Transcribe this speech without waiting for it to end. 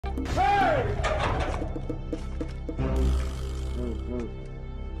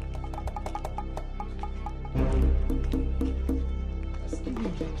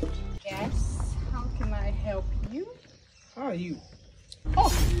How are you?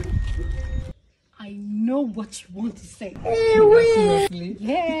 Oh, I know what you want to say. Seriously?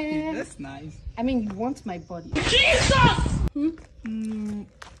 Yeah. That's nice. I mean, you want my body. Jesus!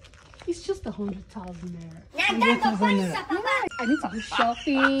 It's just 100,000 naira. I need I need to go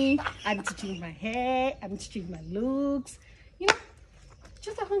shopping. I need to change my hair. I need to change my looks. You know,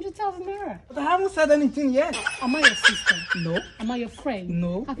 just 100,000 naira. But I haven't said anything yet. Am I your sister? No. Am I your friend?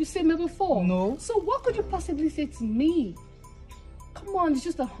 No. Have you seen me before? No. So what could you possibly say to me? Come on, it's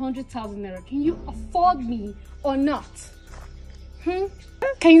just 100,000 naira. Can you afford me or not? Can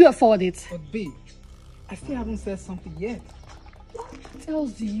you afford it? But babe, I still haven't said something yet. What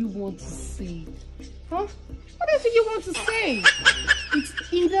else do you want to say? Huh? What else do you want to say?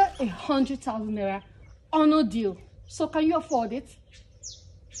 It's either 100,000 naira or no deal. So can you afford it?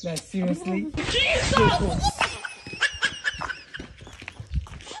 Like seriously? Jesus!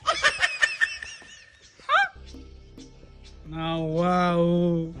 Now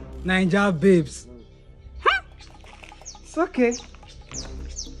wow. Ninja babes. It's okay.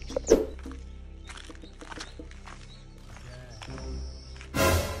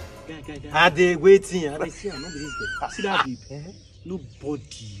 Are they waiting? Are they see? No be this girl. See that babe?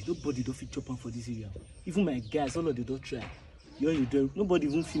 Nobody don't fit chop am for this area. Even my guys, all of them don't try. You do. Nobody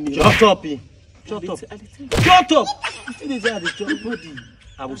even feel me. Shut up, eh? Shut up. Shut up! You still dey say I dey chop. Nobody.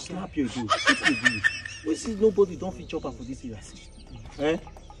 I will slap you again. What you do? We see nobody don't fit chop am for this area. Eh?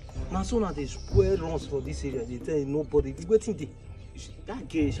 Now so now they square runs for this area. They tell you nobody. Waiting the that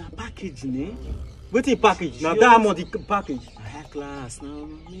girl is a package, ne? Waiting package. Now that amount the package. High class now,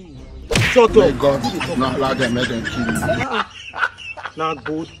 me. Shut up. May God not allow them, make them kill you. Now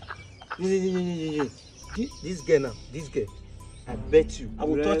good. This girl now, this girl. I bet you. I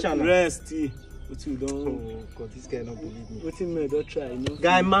will touch her now. Rest. What you don't? Oh God, this girl don't believe me. What you may don't try. You know?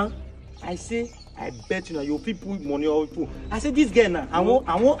 Guy man, I say I bet you now your people money or people. I say this girl now. I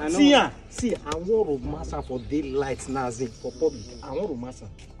want see her. See, I want romance her for daylight now, for public. I want romance her.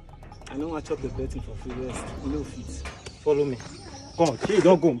 I know I chop the betting for free rest. You know fit. Follow me. Come, she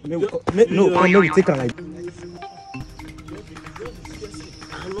don't go. No, come let me take her like.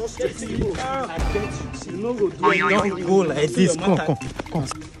 I'm not stressing you. I bet you. You know go do it. Don't go like this. Come.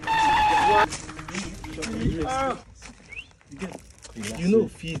 You know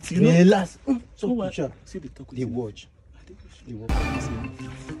fit. You know. Relax. So what? See the talk. They watch. They watch.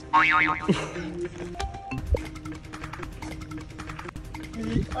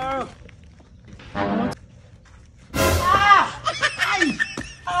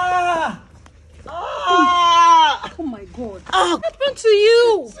 Oh my God. What happened to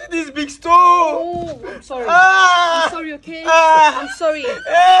you? See this big stone. Oh, I'm sorry. I'm sorry, okay? I'm sorry.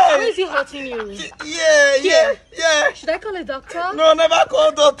 Why is he hurting you? Yeah. Should I call a doctor? No, never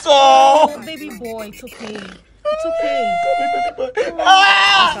call doctor. Oh, baby boy, it's okay. It's okay.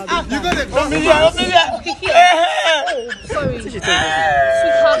 You got it. Come here. Okay, here. Oh, sorry.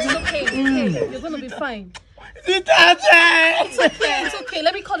 Sweetheart, it's okay. It's okay. You're gonna be fine. It's okay.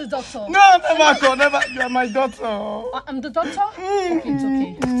 Let me call the doctor. No, never call. Never. You are my daughter. I'm the doctor? Okay, it's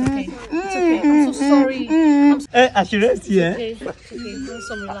okay. I'm so sorry. Hey, I should rest here. Okay. Don't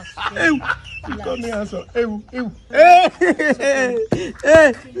so relax. Come here, so. Hey.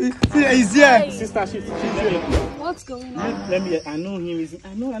 See, he's here. Sister, she's here. What's going on? Let me. I know him.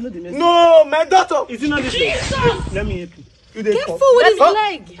 I know the message. No, my daughter. Is it not this way? Let me help you. Careful with his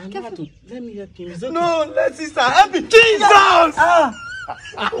leg. Careful. Let me help him. It's okay. No, let sister help me. Jesus!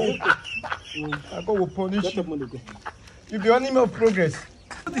 I will punish Let you. up money go. You be enemy of progress.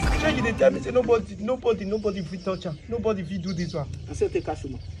 Change you dey tell me say nobody fit touch am. Nobody fit do this one. I say take cash,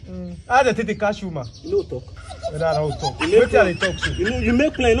 woman. How they take the cash woman? You know talk. Whether I don't talk. Wetin I dey talk so? You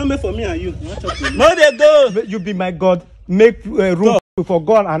make plan, not make for me and you. No, they go. You be my God. Make room for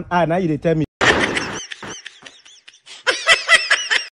God and I. Now you dey tell me.